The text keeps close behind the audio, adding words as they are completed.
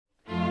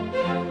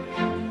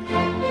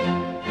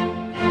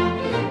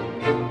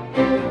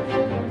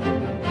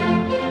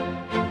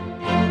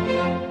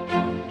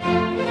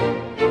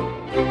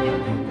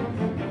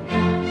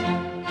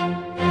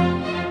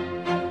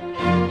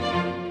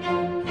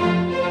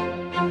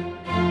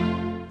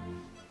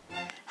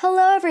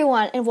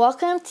everyone, and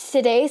welcome to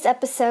today's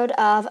episode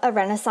of A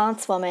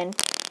Renaissance Woman.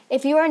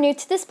 If you are new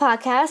to this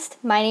podcast,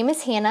 my name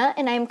is Hannah,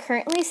 and I am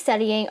currently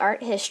studying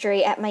art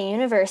history at my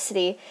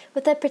university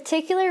with a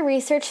particular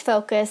research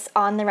focus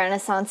on the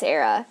Renaissance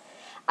era.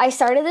 I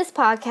started this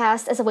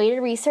podcast as a way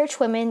to research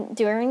women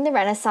during the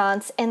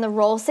Renaissance and the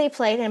roles they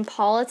played in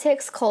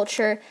politics,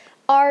 culture,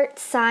 art,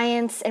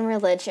 science, and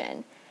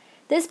religion.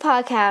 This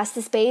podcast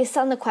is based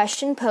on the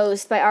question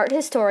posed by art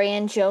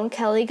historian Joan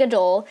Kelly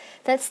Goodall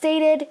that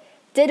stated,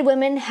 "Did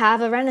women have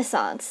a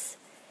Renaissance?"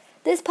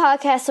 This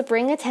podcast will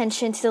bring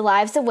attention to the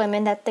lives of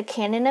women that the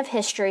canon of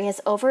history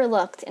has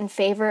overlooked in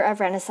favor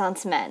of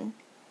Renaissance men.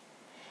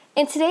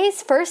 In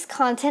today's first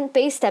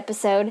content-based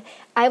episode,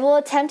 I will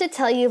attempt to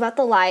tell you about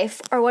the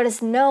life, or what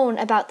is known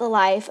about the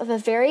life, of a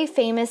very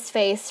famous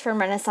face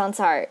from Renaissance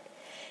art.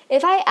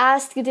 If I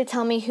asked you to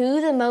tell me who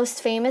the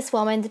most famous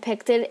woman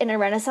depicted in a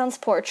Renaissance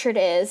portrait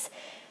is,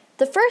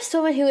 the first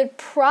woman who would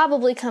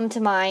probably come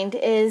to mind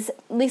is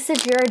Lisa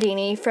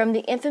Gherardini from the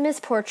infamous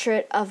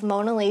portrait of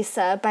Mona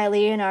Lisa by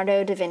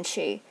Leonardo da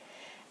Vinci.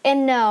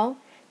 And no,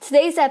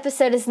 today's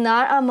episode is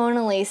not on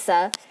Mona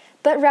Lisa,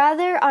 but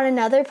rather on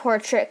another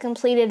portrait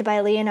completed by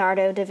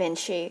Leonardo da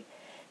Vinci.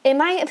 In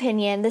my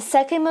opinion, the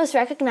second most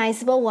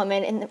recognizable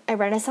woman in a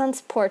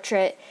Renaissance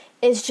portrait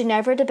is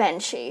Ginevra da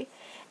Vinci.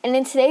 And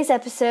in today's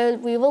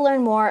episode, we will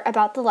learn more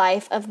about the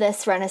life of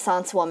this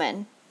Renaissance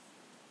woman.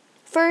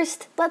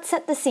 First, let's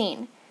set the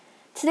scene.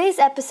 Today's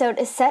episode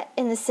is set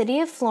in the city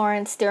of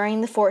Florence during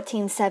the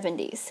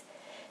 1470s.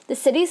 The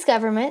city's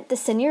government, the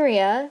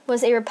Signoria,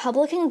 was a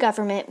republican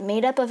government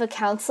made up of a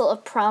council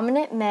of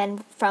prominent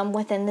men from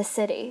within the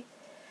city.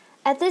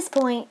 At this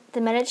point,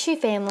 the Medici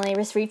family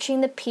was reaching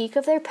the peak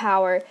of their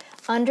power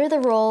under the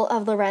rule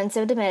of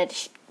Lorenzo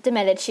de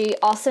Medici,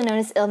 also known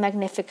as Il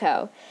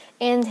Magnifico,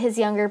 and his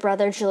younger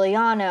brother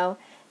Giuliano,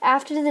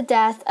 after the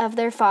death of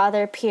their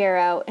father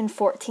Piero in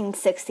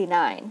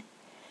 1469.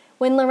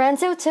 When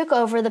Lorenzo took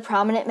over the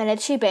prominent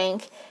Medici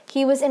bank,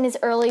 he was in his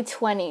early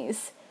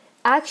 20s.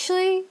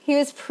 Actually, he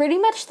was pretty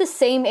much the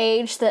same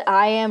age that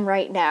I am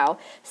right now,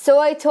 so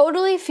I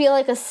totally feel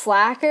like a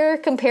slacker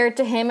compared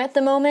to him at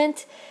the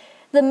moment.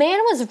 The man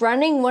was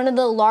running one of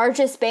the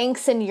largest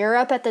banks in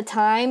Europe at the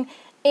time,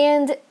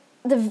 and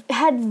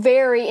had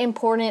very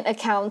important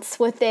accounts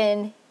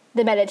within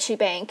the Medici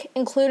Bank,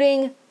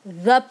 including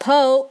the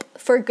Pope,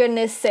 for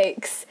goodness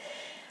sakes.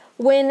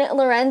 When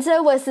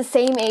Lorenzo was the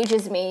same age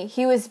as me,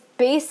 he was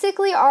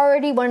basically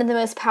already one of the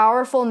most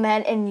powerful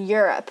men in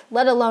Europe,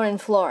 let alone in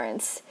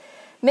Florence.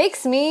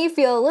 Makes me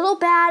feel a little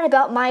bad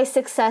about my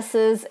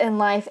successes in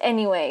life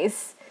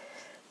anyways.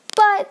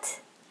 But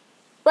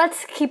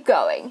let's keep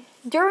going.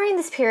 During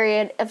this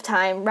period of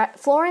time,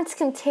 Florence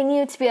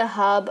continued to be a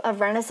hub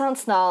of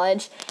Renaissance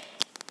knowledge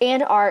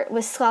and art,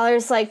 with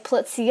scholars like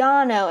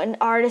Poliziano and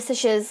artists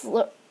such as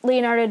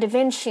Leonardo da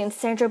Vinci and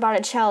Sandro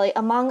Botticelli,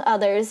 among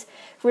others,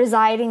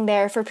 residing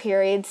there for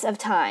periods of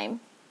time.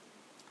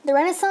 The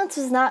Renaissance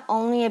was not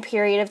only a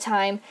period of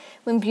time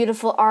when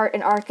beautiful art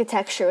and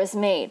architecture was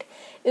made,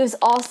 it was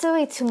also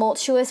a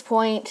tumultuous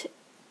point,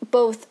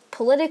 both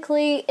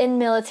politically and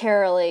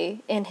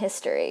militarily, in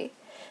history.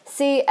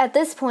 See, at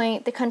this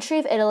point, the country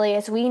of Italy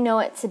as we know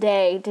it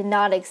today did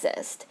not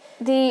exist.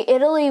 The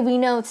Italy we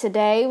know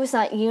today was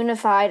not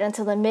unified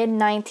until the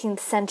mid-19th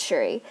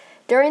century.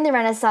 During the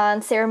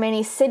Renaissance, there were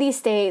many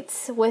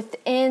city-states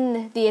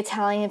within the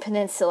Italian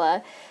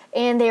peninsula,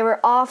 and they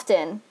were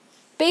often,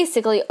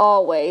 basically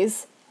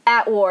always,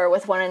 at war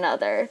with one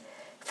another.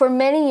 For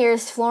many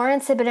years,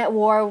 Florence had been at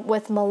war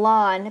with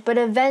Milan, but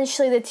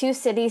eventually the two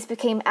cities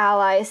became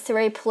allies through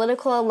a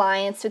political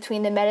alliance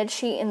between the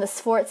Medici and the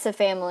Sforza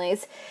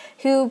families,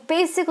 who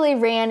basically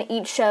ran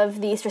each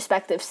of these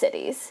respective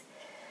cities.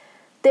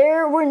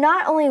 There were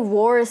not only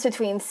wars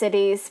between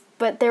cities,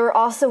 but there were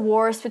also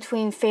wars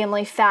between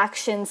family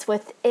factions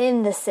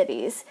within the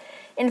cities.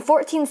 In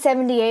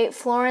 1478,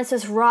 Florence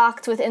was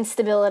rocked with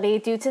instability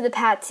due to the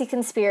Pazzi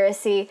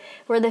conspiracy,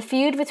 where the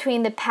feud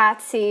between the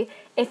Pazzi,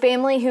 a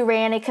family who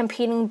ran a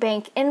competing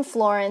bank in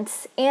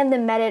Florence, and the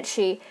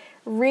Medici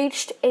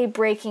reached a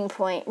breaking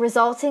point,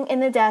 resulting in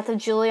the death of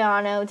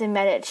Giuliano de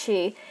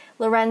Medici,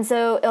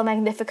 Lorenzo Il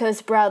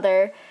Magnifico's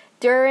brother,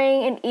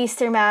 during an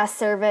Easter Mass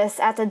service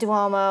at the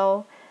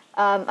Duomo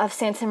of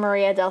Santa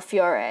Maria del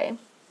Fiore.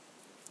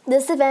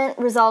 This event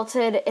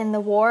resulted in the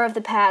War of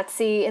the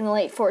Pazzi in the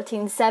late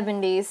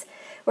 1470s,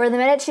 where the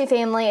Medici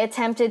family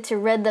attempted to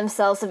rid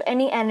themselves of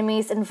any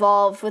enemies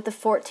involved with the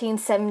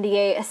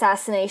 1478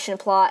 assassination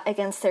plot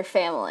against their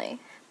family.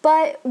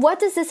 But what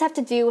does this have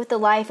to do with the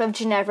life of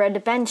Ginevra da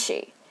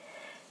Vinci?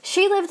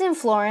 She lived in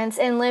Florence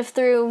and lived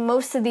through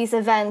most of these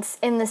events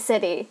in the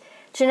city.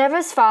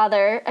 Ginevra's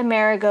father,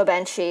 Amerigo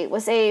Benci,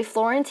 was a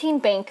Florentine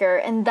banker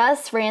and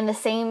thus ran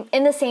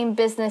in the same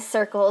business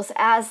circles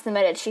as the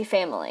Medici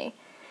family.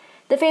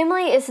 The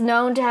family is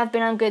known to have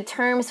been on good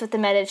terms with the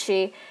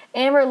Medici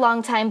and were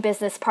longtime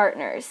business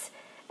partners.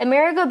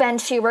 Amerigo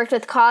Benci worked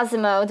with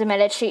Cosimo de'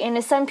 Medici and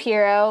his son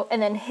Piero,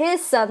 and then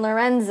his son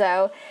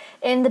Lorenzo,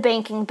 in the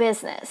banking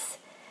business.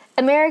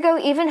 Amerigo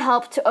even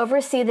helped to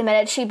oversee the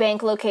Medici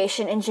bank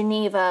location in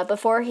Geneva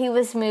before he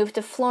was moved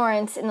to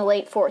Florence in the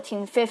late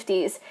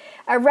 1450s,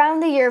 around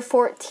the year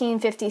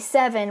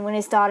 1457 when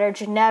his daughter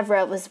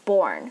Ginevra was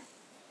born.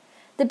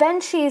 The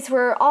Bencis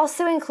were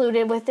also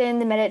included within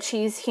the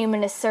Medici's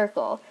humanist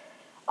circle.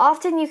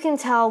 Often you can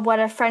tell what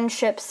a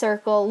friendship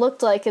circle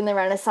looked like in the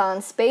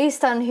Renaissance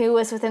based on who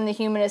was within the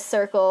humanist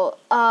circle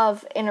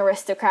of an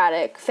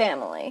aristocratic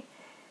family.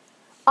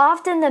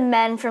 Often the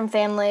men from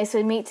families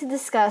would meet to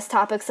discuss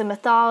topics of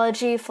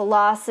mythology,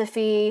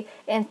 philosophy,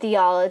 and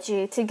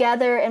theology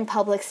together in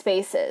public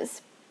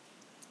spaces.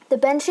 The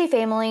Benci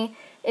family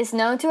is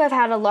known to have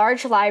had a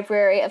large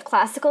library of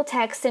classical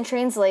texts and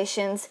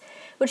translations,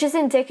 which is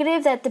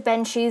indicative that the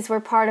Bencis were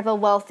part of a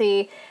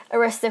wealthy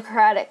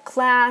aristocratic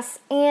class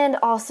and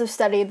also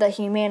studied the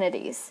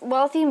humanities.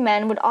 Wealthy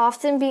men would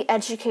often be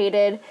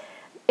educated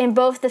in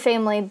both the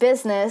family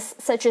business,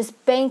 such as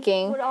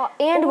banking,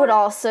 and would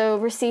also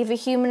receive a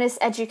humanist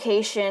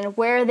education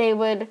where they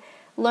would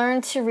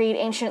learn to read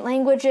ancient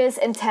languages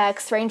and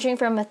texts ranging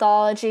from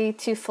mythology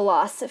to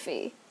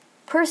philosophy.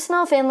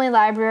 Personal family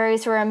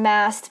libraries were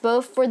amassed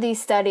both for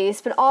these studies,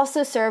 but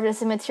also served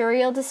as a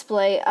material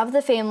display of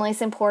the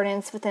family's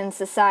importance within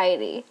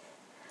society.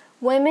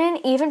 Women,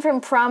 even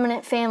from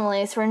prominent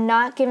families, were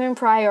not given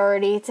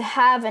priority to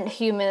have a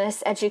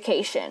humanist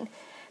education,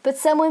 but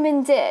some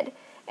women did,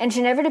 and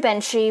Ginevra da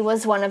Vinci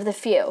was one of the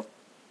few.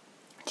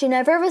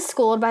 Ginevra was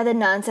schooled by the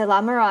nuns at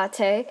La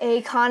Marate,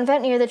 a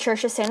convent near the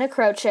Church of Santa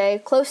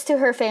Croce, close to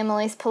her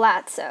family's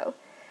palazzo.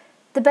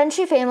 The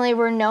Benci family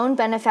were known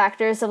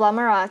benefactors of La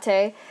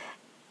Marate.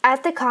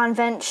 At the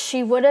convent,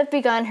 she would have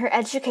begun her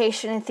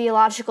education in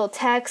theological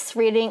texts,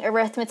 reading,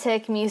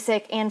 arithmetic,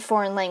 music, and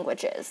foreign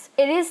languages.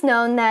 It is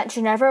known that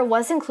Ginevra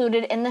was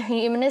included in the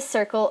humanist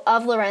circle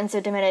of Lorenzo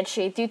de'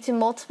 Medici due to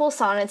multiple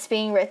sonnets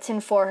being written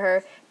for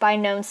her by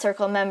known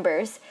circle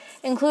members,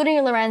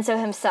 including Lorenzo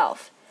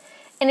himself.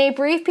 In a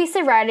brief piece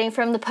of writing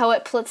from the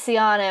poet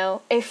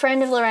Poliziano, a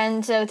friend of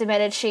Lorenzo de'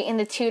 Medici and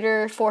the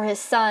tutor for his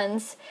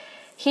sons,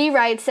 he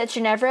writes that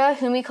Ginevra,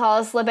 whom he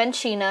calls La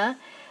Bencina,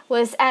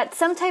 was at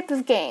some type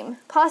of game,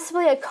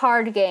 possibly a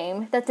card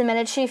game, that the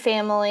Medici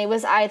family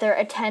was either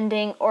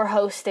attending or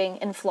hosting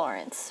in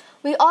Florence.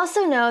 We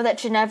also know that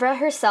Ginevra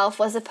herself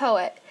was a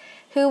poet,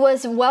 who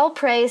was well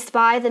praised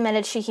by the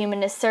Medici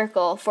humanist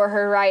circle for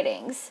her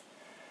writings.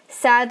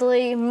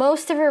 Sadly,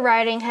 most of her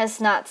writing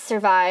has not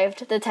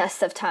survived the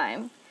test of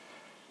time.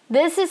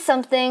 This is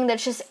something that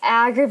just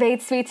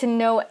aggravates me to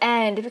no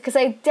end because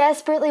I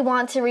desperately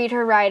want to read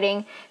her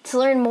writing to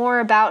learn more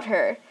about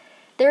her.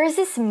 There is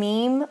this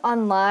meme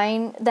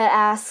online that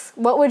asks,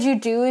 what would you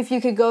do if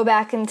you could go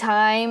back in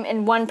time?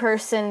 And one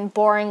person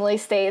boringly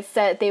states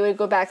that they would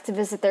go back to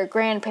visit their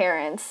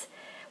grandparents,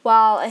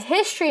 while a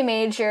history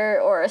major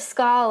or a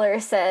scholar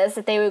says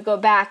that they would go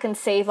back and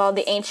save all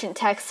the ancient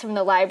texts from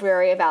the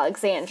Library of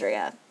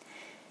Alexandria.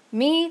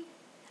 Me,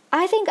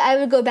 I think I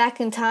would go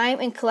back in time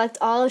and collect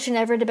all of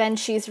Ginevra da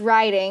Vinci's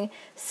writing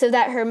so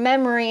that her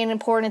memory and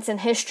importance in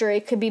history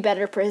could be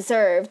better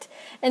preserved.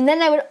 And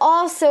then I would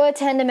also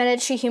attend a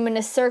Medici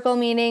humanist circle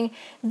meeting,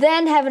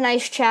 then have a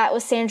nice chat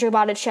with Sandro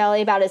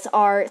Botticelli about his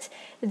art.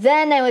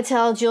 Then I would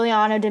tell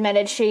Giuliano de'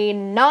 Medici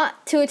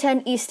not to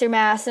attend Easter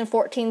Mass in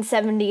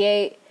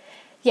 1478.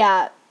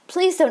 Yeah,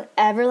 please don't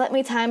ever let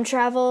me time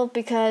travel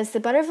because the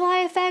butterfly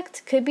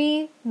effect could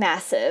be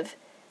massive.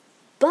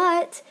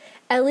 But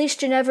at least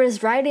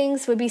Ginevra's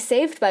writings would be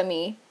saved by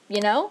me, you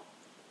know?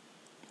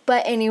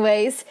 But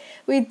anyways,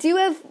 we do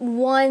have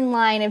one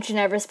line of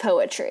Ginevra's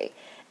poetry.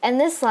 And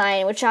this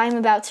line, which I'm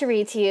about to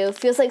read to you,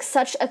 feels like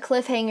such a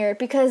cliffhanger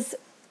because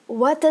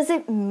what does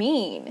it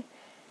mean?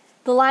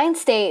 The line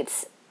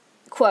states,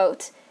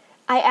 quote,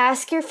 "I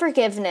ask your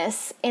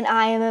forgiveness and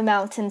I am a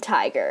mountain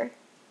tiger,"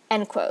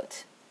 end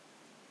quote.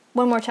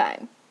 One more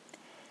time.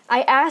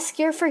 "I ask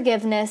your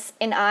forgiveness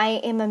and I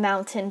am a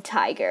mountain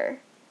tiger."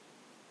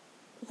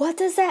 What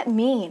does that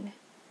mean?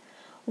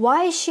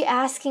 Why is she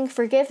asking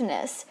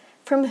forgiveness?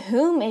 From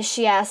whom is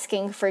she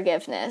asking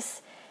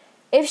forgiveness?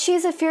 If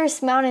she's a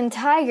fierce mountain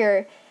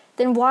tiger,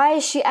 then why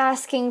is she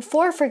asking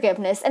for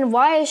forgiveness? And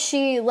why is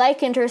she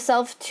likened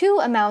herself to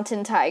a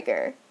mountain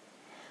tiger?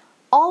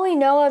 All we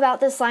know about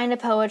this line of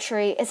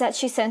poetry is that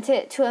she sent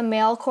it to a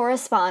male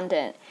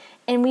correspondent,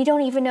 and we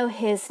don't even know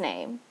his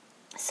name.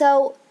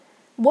 So,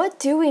 what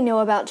do we know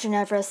about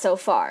Ginevra so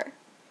far?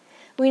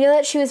 We know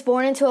that she was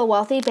born into a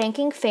wealthy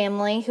banking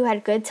family who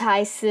had good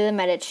ties to the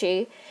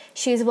Medici.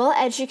 She was well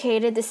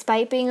educated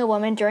despite being a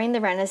woman during the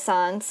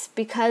Renaissance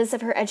because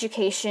of her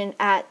education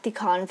at the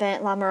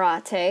convent La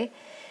Marate.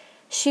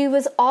 She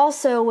was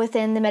also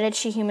within the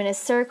Medici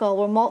humanist circle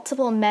where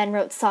multiple men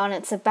wrote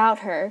sonnets about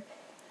her.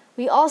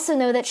 We also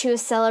know that she was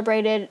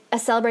a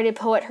celebrated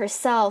poet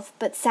herself,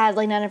 but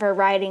sadly none of her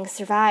writing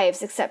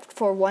survives except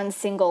for one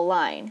single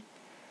line.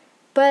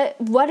 But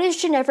what is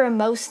Ginevra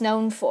most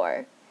known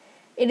for?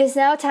 It is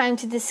now time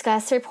to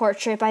discuss her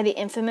portrait by the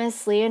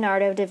infamous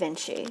Leonardo da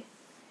Vinci.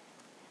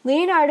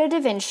 Leonardo da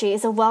Vinci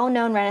is a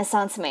well-known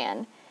Renaissance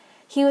man.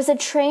 He was a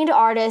trained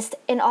artist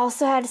and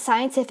also had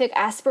scientific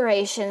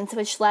aspirations,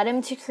 which led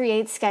him to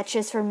create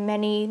sketches for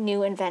many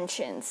new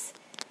inventions.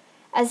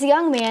 As a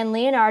young man,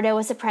 Leonardo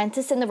was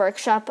apprenticed in the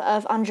workshop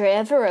of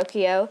Andrea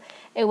Verrocchio,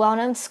 a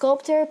well-known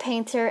sculptor,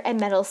 painter,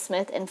 and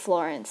metalsmith in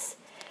Florence.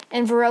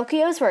 In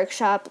Verrocchio's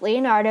workshop,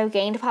 Leonardo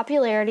gained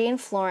popularity in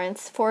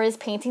Florence for his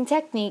painting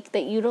technique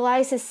that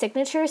utilized his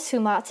signature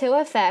sfumato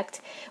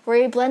effect,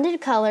 where he blended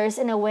colors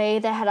in a way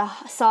that had a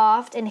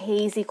soft and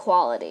hazy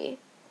quality.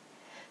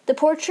 The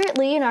portrait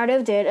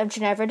Leonardo did of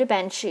Ginevra da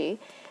Vinci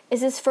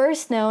is his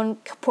first known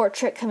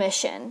portrait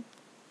commission.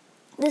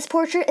 This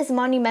portrait is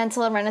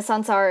monumental in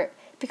Renaissance art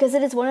because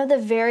it is one of the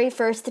very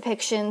first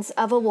depictions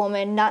of a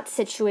woman not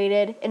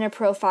situated in a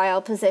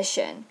profile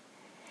position.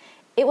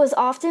 It was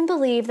often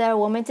believed that a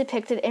woman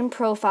depicted in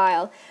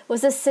profile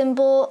was a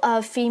symbol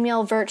of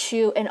female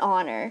virtue and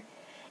honor.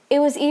 It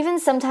was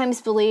even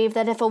sometimes believed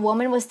that if a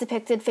woman was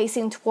depicted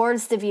facing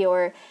towards the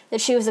viewer,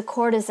 that she was a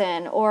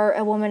courtesan or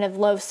a woman of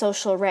low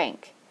social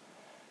rank.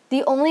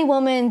 The only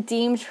woman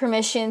deemed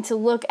permission to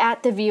look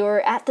at the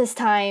viewer at this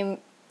time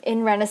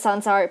in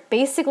Renaissance art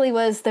basically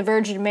was the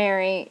Virgin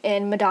Mary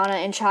in Madonna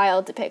and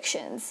Child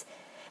depictions.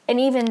 And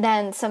even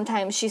then,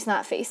 sometimes she's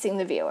not facing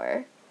the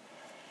viewer.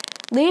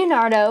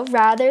 Leonardo,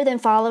 rather than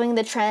following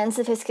the trends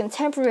of his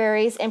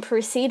contemporaries and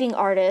preceding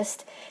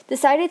artists,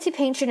 decided to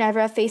paint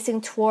Ginevra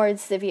facing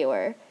towards the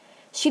viewer.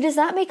 She does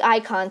not make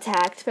eye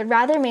contact, but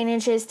rather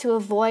manages to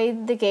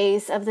avoid the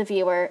gaze of the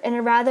viewer in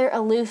a rather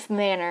aloof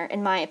manner,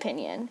 in my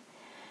opinion.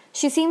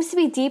 She seems to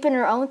be deep in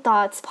her own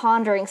thoughts,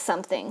 pondering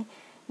something,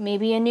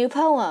 maybe a new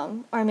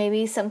poem, or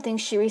maybe something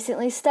she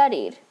recently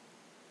studied.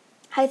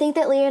 I think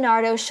that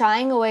Leonardo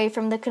shying away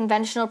from the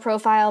conventional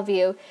profile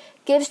view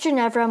gives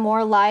Ginevra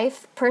more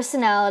life,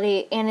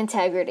 personality, and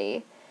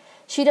integrity.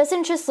 She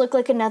doesn't just look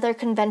like another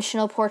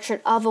conventional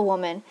portrait of a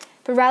woman,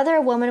 but rather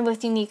a woman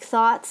with unique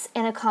thoughts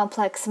and a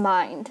complex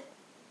mind.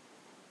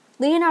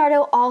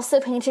 Leonardo also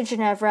painted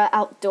Ginevra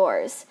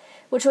outdoors,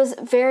 which was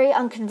very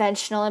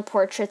unconventional in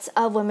portraits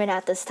of women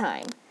at this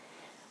time.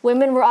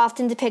 Women were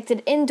often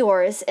depicted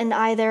indoors in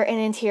either an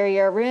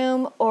interior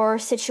room or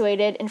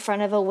situated in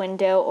front of a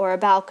window or a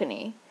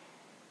balcony.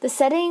 The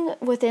setting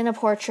within a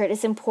portrait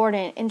is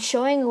important, and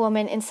showing a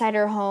woman inside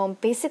her home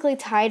basically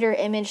tied her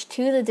image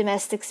to the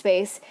domestic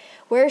space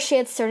where she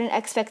had certain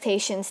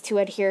expectations to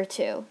adhere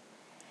to.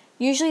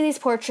 Usually these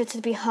portraits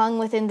would be hung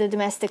within the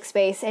domestic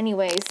space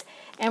anyways,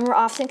 and were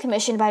often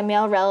commissioned by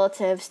male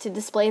relatives to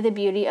display the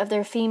beauty of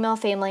their female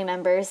family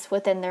members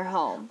within their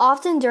home.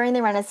 Often during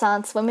the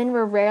Renaissance, women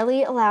were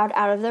rarely allowed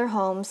out of their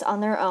homes on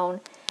their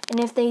own, and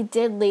if they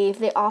did leave,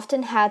 they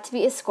often had to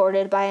be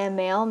escorted by a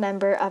male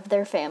member of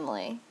their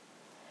family.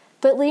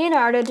 But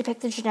Leonardo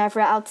depicted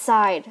Ginevra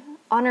outside,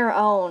 on her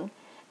own,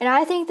 and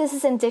I think this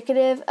is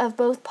indicative of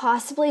both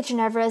possibly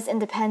Ginevra's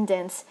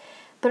independence,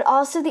 but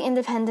also the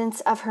independence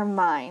of her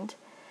mind.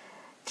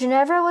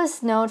 Ginevra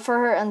was known for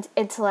her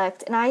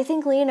intellect, and I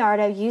think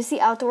Leonardo used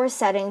the outdoor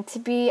setting to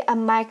be a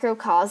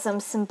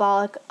microcosm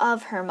symbolic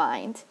of her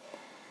mind.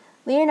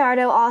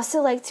 Leonardo also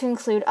liked to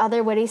include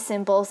other witty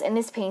symbols in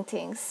his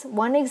paintings.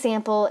 One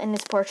example in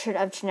his portrait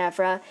of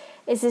Ginevra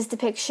is his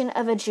depiction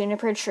of a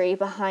juniper tree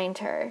behind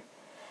her.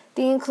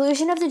 The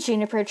inclusion of the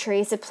juniper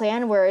tree is a play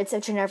on words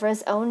of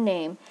Ginevra's own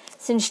name,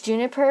 since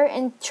juniper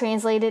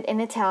translated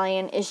in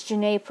Italian is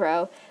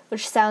Ginepro,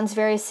 which sounds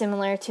very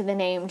similar to the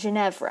name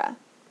Ginevra.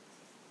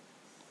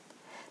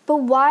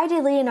 But why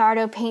did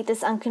Leonardo paint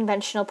this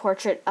unconventional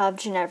portrait of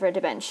Ginevra da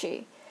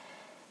Vinci?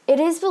 It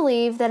is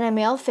believed that a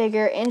male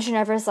figure in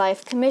Ginevra's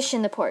life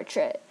commissioned the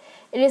portrait.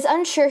 It is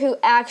unsure who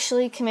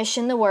actually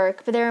commissioned the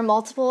work, but there are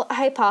multiple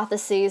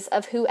hypotheses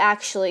of who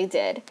actually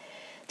did.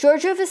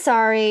 Giorgio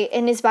Vasari,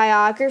 in his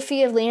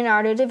biography of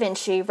Leonardo da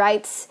Vinci,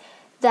 writes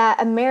that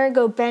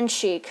Amerigo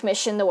Benci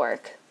commissioned the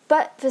work,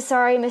 but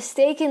Vasari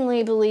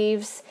mistakenly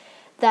believes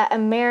that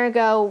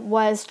Amerigo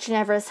was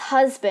Ginevra's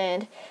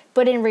husband,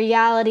 but in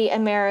reality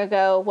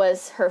Amerigo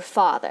was her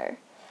father.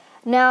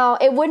 Now,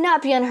 it would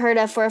not be unheard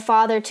of for a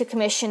father to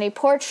commission a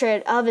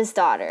portrait of his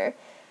daughter.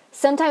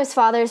 Sometimes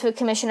fathers would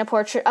commission a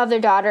portrait of their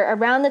daughter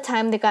around the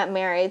time they got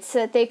married so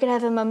that they could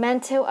have a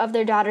memento of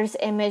their daughter's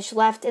image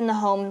left in the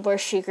home where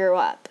she grew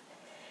up.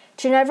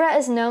 Ginevra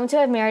is known to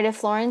have married a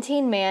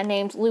Florentine man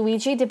named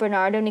Luigi di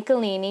Bernardo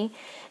Niccolini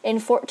in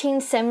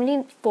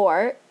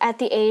 1474 at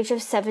the age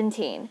of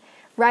 17,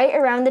 right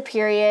around the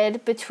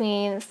period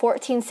between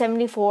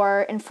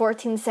 1474 and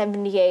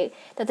 1478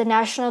 that the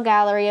National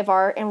Gallery of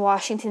Art in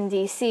Washington,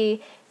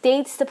 D.C.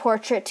 dates the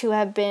portrait to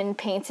have been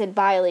painted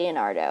by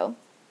Leonardo.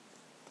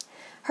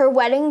 Her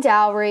wedding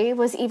dowry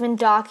was even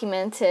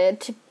documented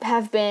to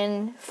have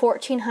been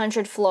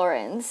 1,400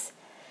 florins.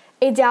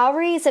 A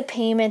dowry is a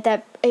payment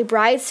that a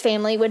bride's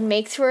family would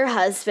make to her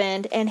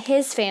husband and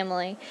his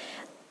family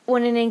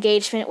when an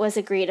engagement was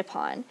agreed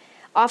upon.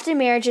 Often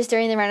marriages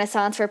during the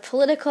Renaissance were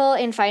political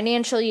and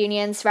financial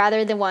unions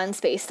rather than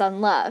ones based on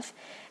love.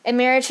 A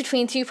marriage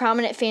between two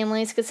prominent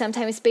families could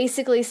sometimes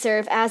basically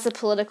serve as a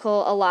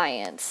political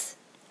alliance.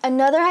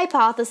 Another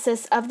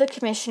hypothesis of the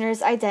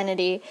commissioner's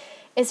identity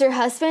is her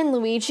husband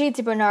Luigi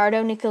di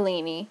Bernardo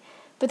Niccolini.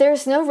 but there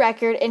is no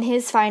record in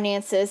his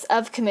finances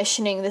of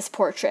commissioning this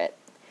portrait.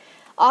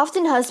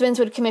 Often husbands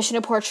would commission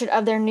a portrait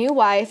of their new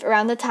wife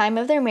around the time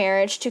of their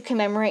marriage to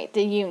commemorate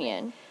the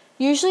union.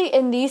 Usually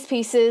in these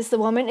pieces, the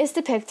woman is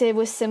depicted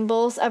with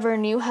symbols of her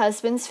new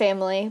husband's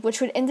family, which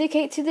would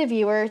indicate to the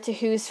viewer to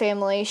whose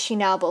family she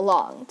now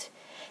belonged.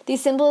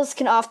 These symbols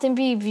can often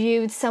be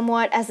viewed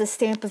somewhat as a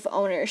stamp of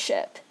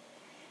ownership.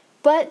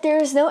 But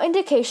there is no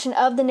indication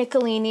of the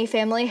Niccolini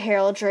family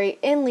heraldry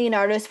in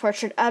Leonardo's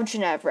portrait of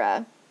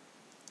Ginevra.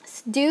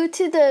 Due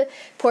to the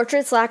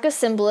portrait's lack of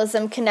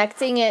symbolism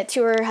connecting it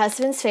to her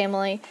husband's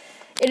family,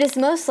 it is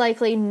most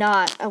likely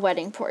not a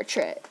wedding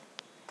portrait.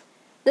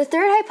 The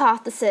third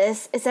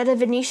hypothesis is that a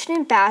Venetian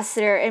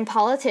ambassador and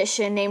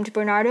politician named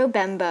Bernardo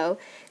Bembo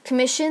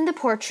commissioned the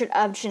portrait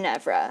of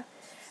Ginevra.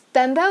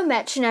 Bembo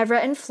met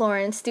Ginevra in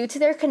Florence due to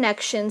their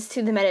connections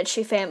to the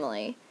Medici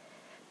family.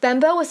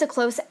 Bembo was a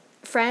close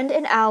friend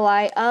and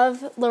ally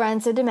of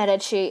Lorenzo de'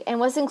 Medici and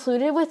was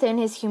included within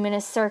his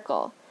humanist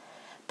circle.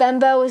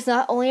 Bembo was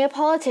not only a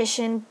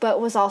politician, but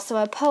was also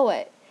a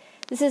poet.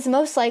 This is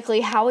most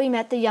likely how he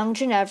met the young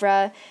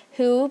Ginevra,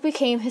 who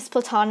became his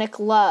platonic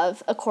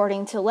love,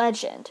 according to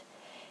legend.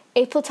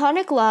 A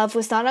platonic love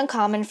was not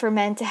uncommon for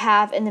men to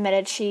have in the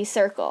Medici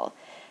circle.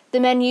 The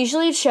men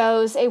usually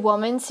chose a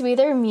woman to be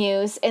their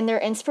muse and their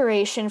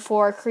inspiration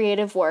for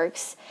creative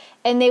works,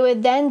 and they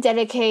would then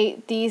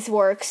dedicate these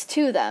works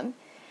to them.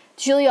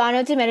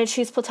 Giuliano de'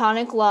 Medici's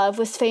platonic love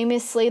was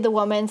famously the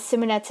woman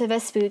Simonetta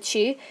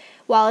Vespucci,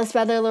 while his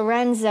brother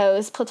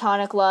Lorenzo's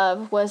platonic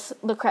love was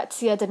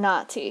Lucrezia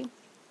Donati.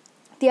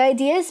 The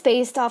idea is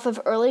based off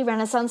of early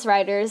Renaissance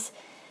writers,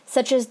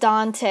 such as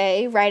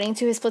Dante, writing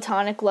to his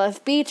platonic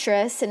love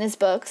Beatrice in his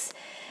books,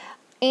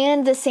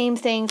 and the same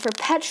thing for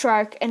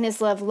Petrarch and his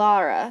love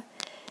Lara.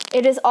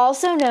 It is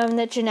also known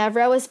that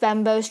Ginevra was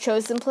Bembo's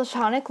chosen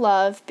platonic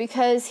love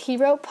because he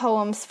wrote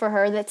poems for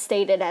her that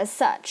stated as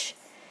such.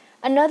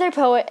 Another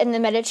poet in the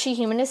Medici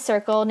humanist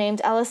circle named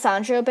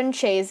Alessandro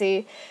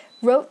Bencesi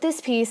wrote this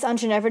piece on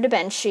Ginevra de'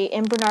 Benci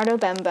and Bernardo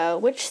Bembo,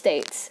 which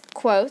states,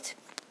 quote,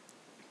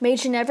 "May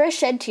Ginevra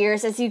shed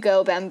tears as you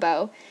go,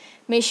 Bembo.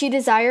 May she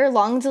desire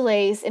long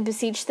delays and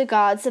beseech the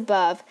gods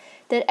above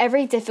that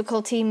every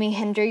difficulty may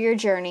hinder your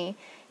journey,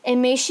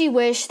 and may she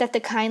wish that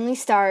the kindly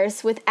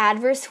stars, with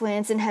adverse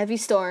winds and heavy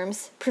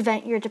storms,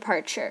 prevent your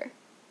departure."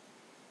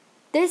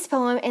 This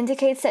poem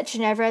indicates that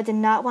Ginevra did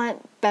not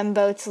want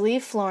Bembo to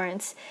leave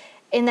Florence,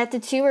 and that the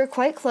two were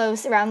quite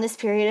close around this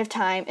period of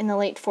time in the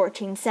late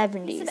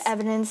 1470s. This is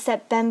evidence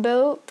that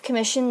Bembo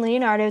commissioned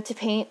Leonardo to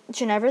paint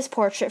Ginevra's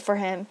portrait for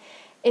him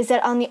is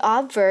that on the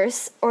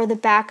obverse, or the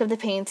back of the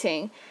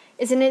painting,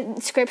 is an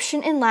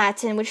inscription in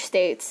Latin which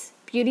states,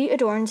 "Beauty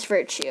adorns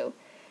virtue,"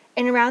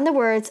 and around the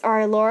words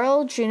are a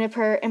laurel,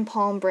 juniper, and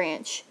palm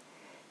branch.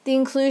 The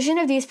inclusion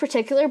of these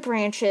particular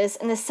branches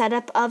and the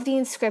setup of the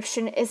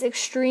inscription is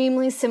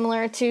extremely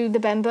similar to the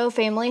Bembo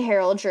family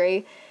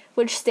heraldry,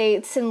 which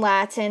states in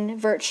Latin,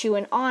 virtue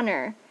and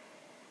honor.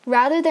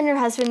 Rather than her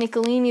husband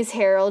Niccolini's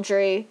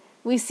heraldry,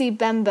 we see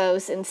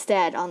Bembo's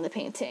instead on the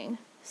painting.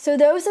 So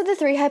those are the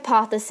three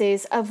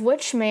hypotheses of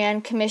which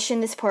man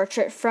commissioned this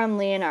portrait from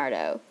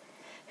Leonardo.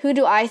 Who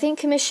do I think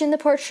commissioned the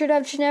portrait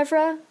of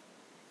Ginevra?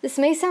 This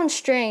may sound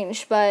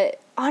strange, but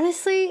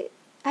honestly,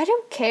 I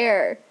don't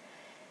care.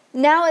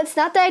 Now, it's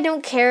not that I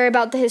don't care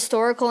about the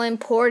historical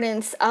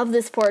importance of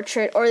this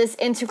portrait or this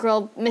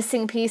integral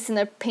missing piece in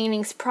the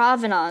painting's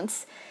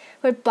provenance.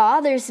 What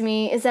bothers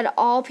me is that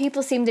all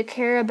people seem to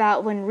care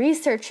about when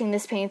researching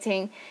this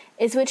painting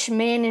is which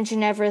man in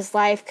Ginevra's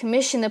life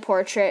commissioned the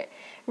portrait,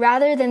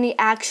 rather than the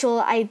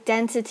actual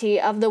identity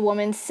of the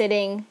woman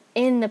sitting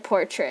in the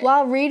portrait.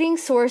 While reading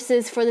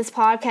sources for this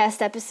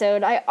podcast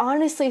episode, I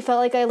honestly felt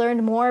like I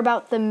learned more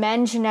about the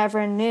men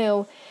Ginevra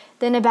knew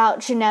than about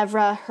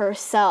Ginevra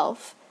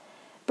herself.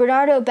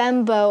 Bernardo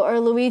Bembo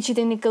or Luigi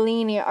de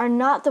Niccolini are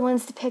not the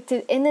ones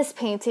depicted in this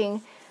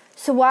painting,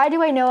 so why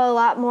do I know a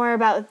lot more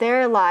about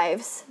their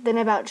lives than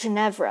about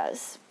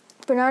Ginevra's?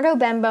 Bernardo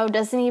Bembo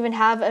doesn't even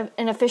have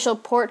an official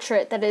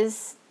portrait that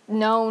is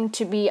known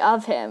to be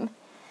of him.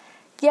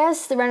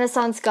 Yes, the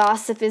Renaissance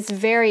gossip is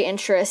very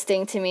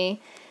interesting to me,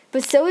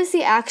 but so is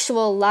the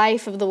actual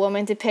life of the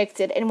woman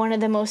depicted in one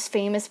of the most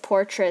famous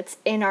portraits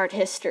in art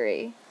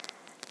history.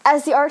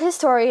 As the art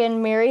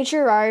historian Mary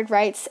Gerard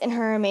writes in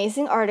her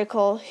amazing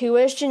article, Who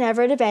Was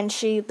Ginevra de'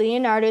 Benci,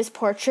 Leonardo's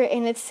Portrait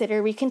and its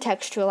Sitter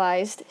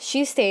Recontextualized,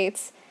 she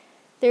states,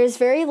 "There is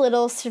very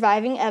little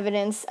surviving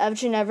evidence of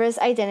Ginevra's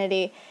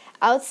identity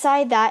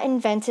outside that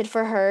invented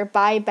for her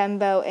by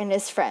Bembo and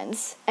his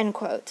friends," end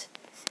quote.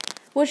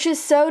 Which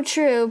is so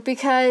true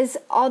because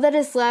all that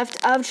is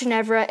left of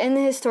Ginevra in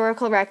the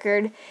historical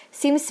record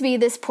seems to be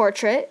this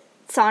portrait,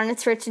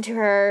 sonnets written to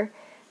her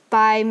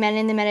by men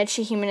in the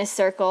Medici humanist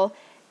circle,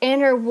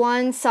 and her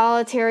one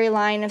solitary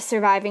line of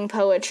surviving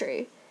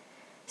poetry.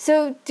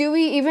 So, do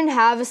we even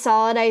have a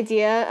solid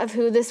idea of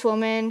who this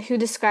woman who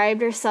described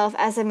herself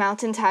as a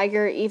mountain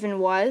tiger even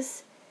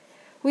was?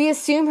 We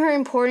assume her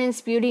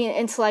importance, beauty, and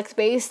intellect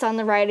based on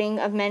the writing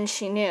of men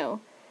she knew.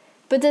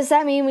 But does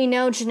that mean we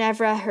know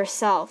Ginevra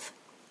herself?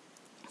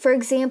 For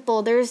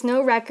example, there is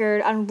no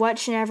record on what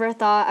Ginevra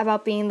thought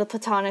about being the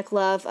platonic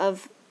love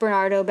of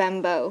Bernardo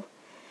Bembo.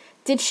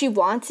 Did she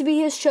want to be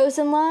his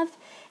chosen love?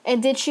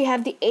 And did she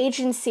have the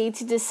agency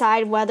to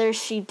decide whether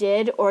she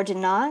did or did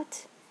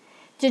not?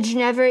 Did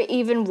Ginevra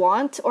even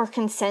want or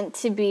consent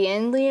to be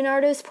in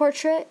Leonardo's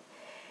portrait?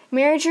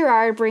 Mary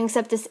Gerard brings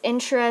up this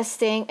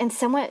interesting and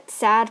somewhat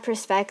sad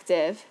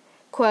perspective.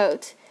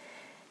 Quote,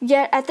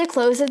 "Yet at the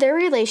close of their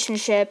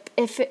relationship,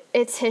 if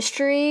its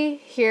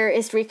history here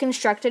is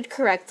reconstructed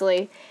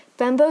correctly,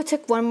 Bembo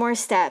took one more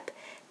step,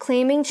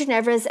 claiming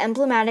Ginevra's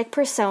emblematic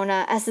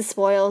persona as the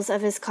spoils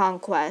of his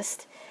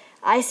conquest.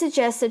 I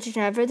suggest that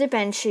Ginevra da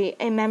Vinci,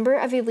 a member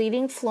of a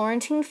leading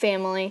Florentine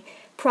family,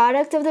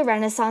 product of the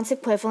Renaissance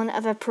equivalent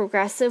of a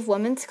progressive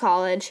women's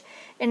college,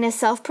 and a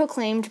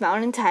self-proclaimed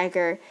mountain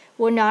tiger,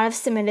 would not have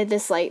submitted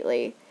this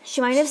lightly. She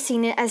might have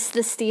seen it as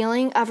the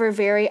stealing of her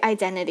very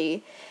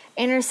identity,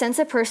 and her sense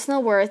of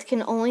personal worth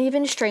can only have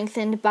been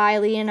strengthened by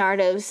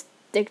Leonardo's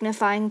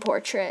dignifying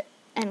portrait."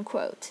 End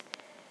quote.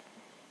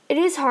 It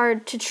is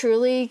hard to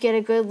truly get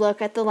a good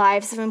look at the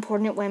lives of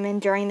important women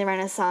during the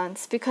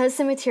Renaissance because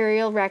the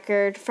material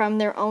record from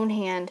their own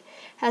hand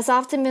has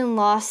often been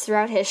lost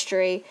throughout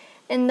history,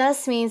 and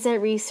thus means that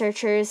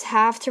researchers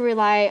have to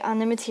rely on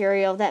the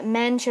material that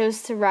men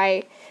chose to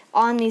write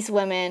on these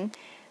women,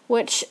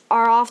 which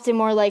are often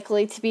more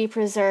likely to be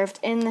preserved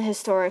in the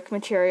historic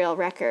material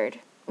record.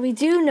 We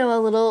do know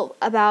a little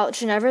about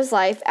Ginevra's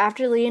life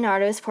after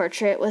Leonardo's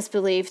portrait was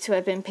believed to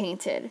have been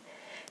painted.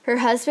 Her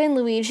husband,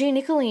 Luigi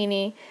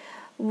Niccolini,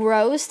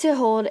 rose to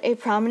hold a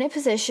prominent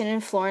position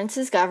in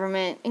Florence's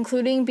government,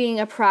 including being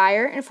a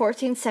prior in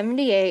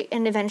 1478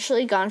 and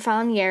eventually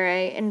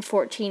Gonfaloniere in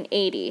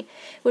 1480,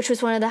 which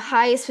was one of the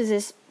highest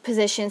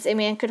positions a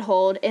man could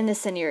hold in the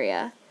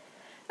Signoria.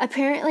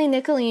 Apparently,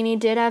 Niccolini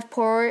did have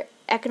poor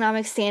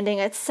economic standing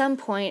at some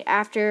point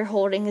after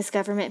holding his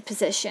government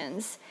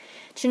positions.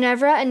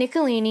 Ginevra and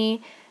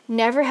Niccolini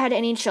never had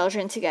any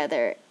children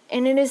together,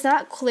 and it is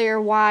not clear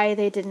why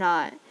they did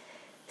not.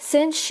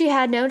 Since she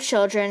had no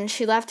children,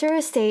 she left her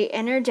estate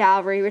and her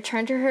dowry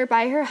returned to her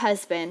by her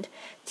husband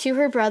to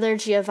her brother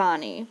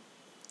Giovanni.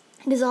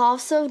 It is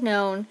also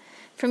known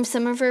from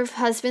some of her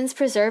husband's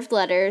preserved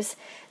letters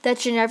that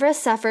Ginevra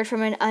suffered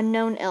from an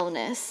unknown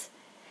illness.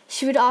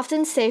 She would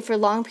often stay for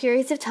long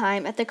periods of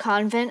time at the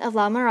convent of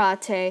La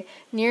Marate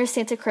near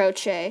Santa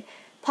Croce,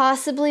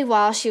 possibly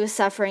while she was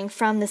suffering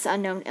from this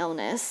unknown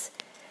illness.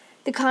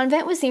 The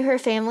convent was near her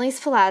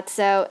family's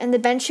palazzo, and the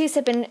Benchis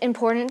had been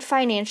important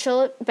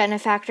financial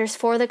benefactors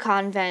for the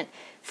convent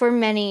for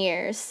many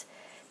years.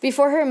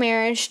 Before her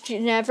marriage,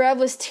 Ginevra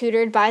was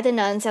tutored by the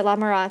nuns at La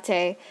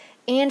Marate,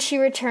 and she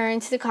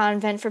returned to the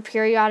convent for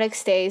periodic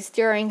stays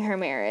during her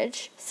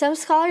marriage. Some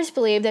scholars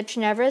believe that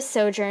Ginevra's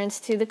sojourns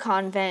to the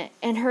convent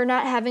and her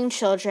not having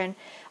children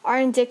are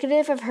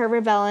indicative of her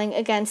rebelling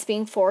against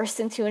being forced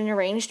into an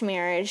arranged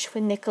marriage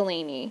with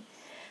Niccolini.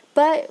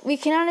 But we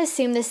cannot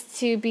assume this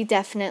to be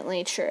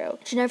definitely true.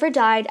 Ginevra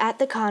died at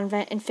the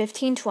convent in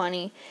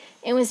 1520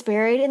 and was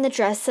buried in the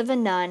dress of a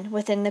nun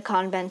within the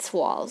convent's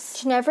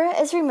walls. Ginevra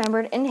is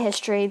remembered in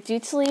history due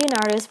to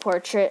Leonardo's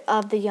portrait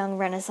of the young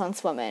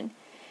Renaissance woman.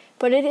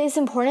 But it is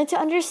important to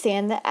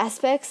understand that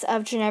aspects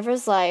of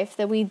Ginevra's life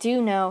that we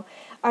do know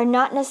are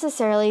not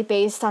necessarily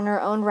based on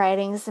her own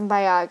writings and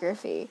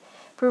biography,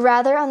 but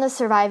rather on the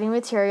surviving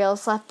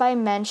materials left by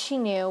men she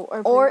knew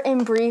or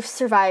in brief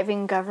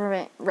surviving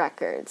government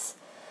records.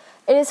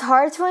 It is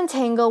hard to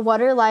untangle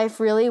what her life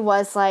really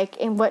was like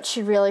and what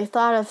she really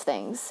thought of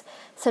things,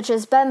 such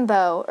as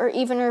Bembo or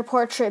even her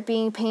portrait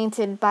being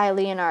painted by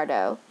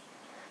Leonardo.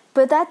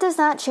 But that does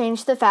not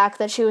change the fact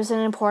that she was an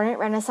important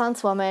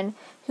Renaissance woman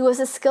who was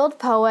a skilled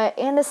poet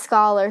and a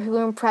scholar who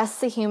impressed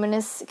the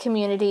humanist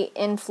community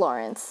in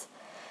Florence.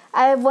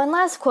 I have one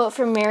last quote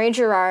from Mary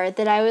Gerard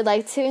that I would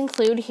like to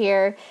include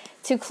here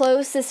to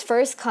close this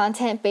first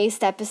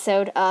content-based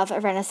episode of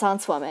A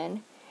Renaissance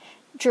Woman.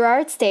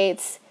 Gerard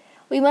states,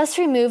 "We must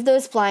remove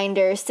those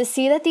blinders to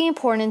see that the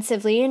importance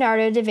of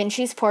Leonardo da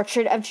Vinci's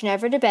portrait of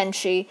Ginevra da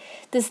Vinci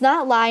does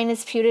not lie in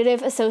its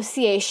putative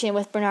association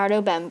with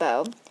Bernardo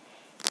Bembo.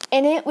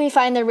 In it, we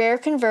find the rare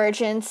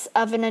convergence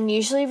of an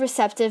unusually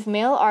receptive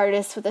male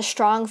artist with a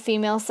strong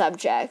female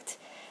subject.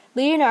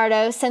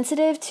 Leonardo,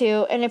 sensitive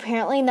to and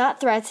apparently not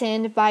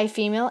threatened by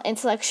female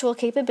intellectual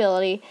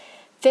capability,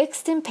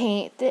 fixed in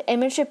paint the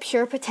image of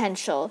pure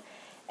potential,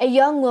 a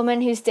young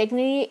woman whose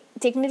dignity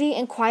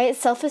and quiet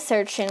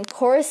self-assertion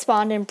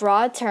correspond in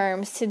broad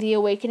terms to the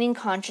awakening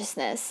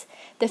consciousness,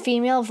 the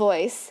female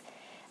voice,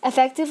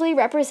 effectively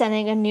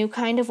representing a new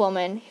kind of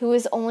woman who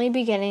is only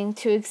beginning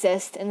to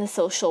exist in the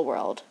social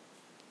world."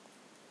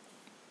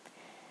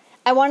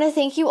 I want to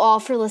thank you all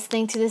for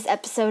listening to this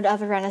episode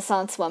of A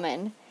Renaissance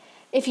Woman.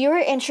 If you are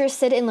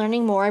interested in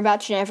learning more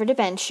about Ginevra da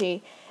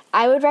Vinci,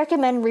 I would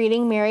recommend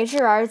reading Mary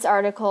Gerard's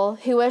article,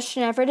 Who Was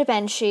Ginevra da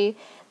Vinci?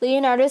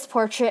 Leonardo's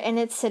Portrait and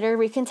Its Sitter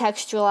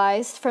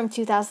Recontextualized from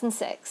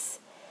 2006.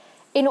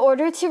 In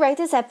order to write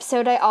this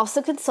episode, I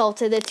also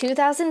consulted the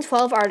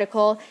 2012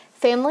 article,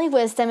 Family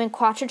Wisdom in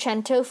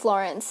Quattrocento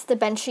Florence, the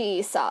Benci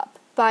Aesop.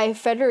 by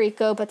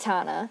Federico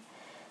Bottana.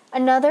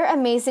 Another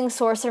amazing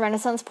source of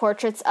Renaissance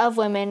portraits of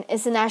women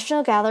is the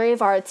National Gallery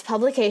of Art's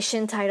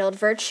publication titled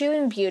Virtue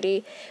and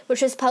Beauty,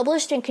 which was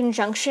published in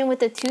conjunction with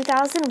the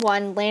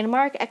 2001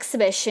 landmark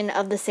exhibition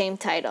of the same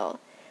title.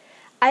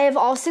 I have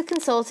also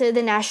consulted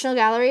the National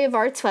Gallery of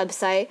Art's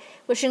website,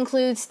 which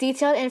includes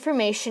detailed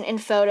information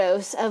and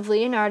photos of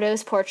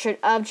Leonardo's portrait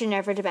of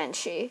Ginevra da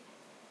Vinci.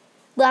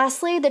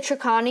 Lastly, the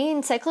Treccani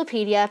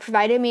Encyclopedia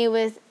provided me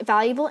with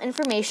valuable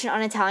information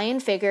on Italian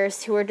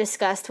figures who were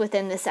discussed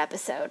within this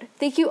episode.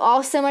 Thank you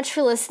all so much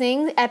for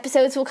listening. The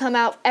episodes will come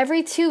out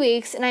every 2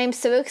 weeks, and I am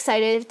so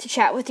excited to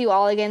chat with you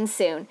all again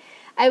soon.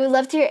 I would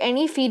love to hear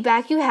any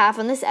feedback you have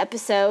on this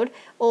episode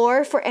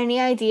or for any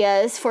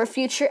ideas for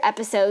future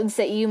episodes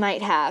that you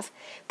might have.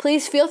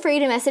 Please feel free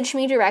to message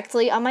me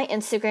directly on my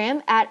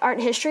Instagram at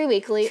Art History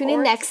Weekly. Tune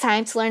in next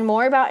time to learn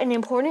more about an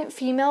important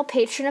female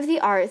patron of the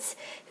arts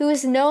who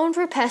is known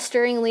for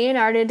pestering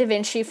Leonardo da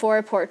Vinci for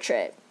a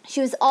portrait. She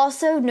was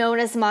also known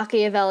as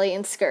Machiavelli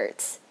in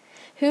skirts.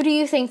 Who do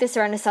you think this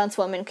Renaissance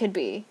woman could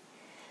be?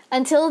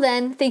 Until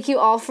then, thank you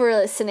all for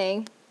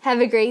listening. Have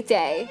a great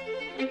day.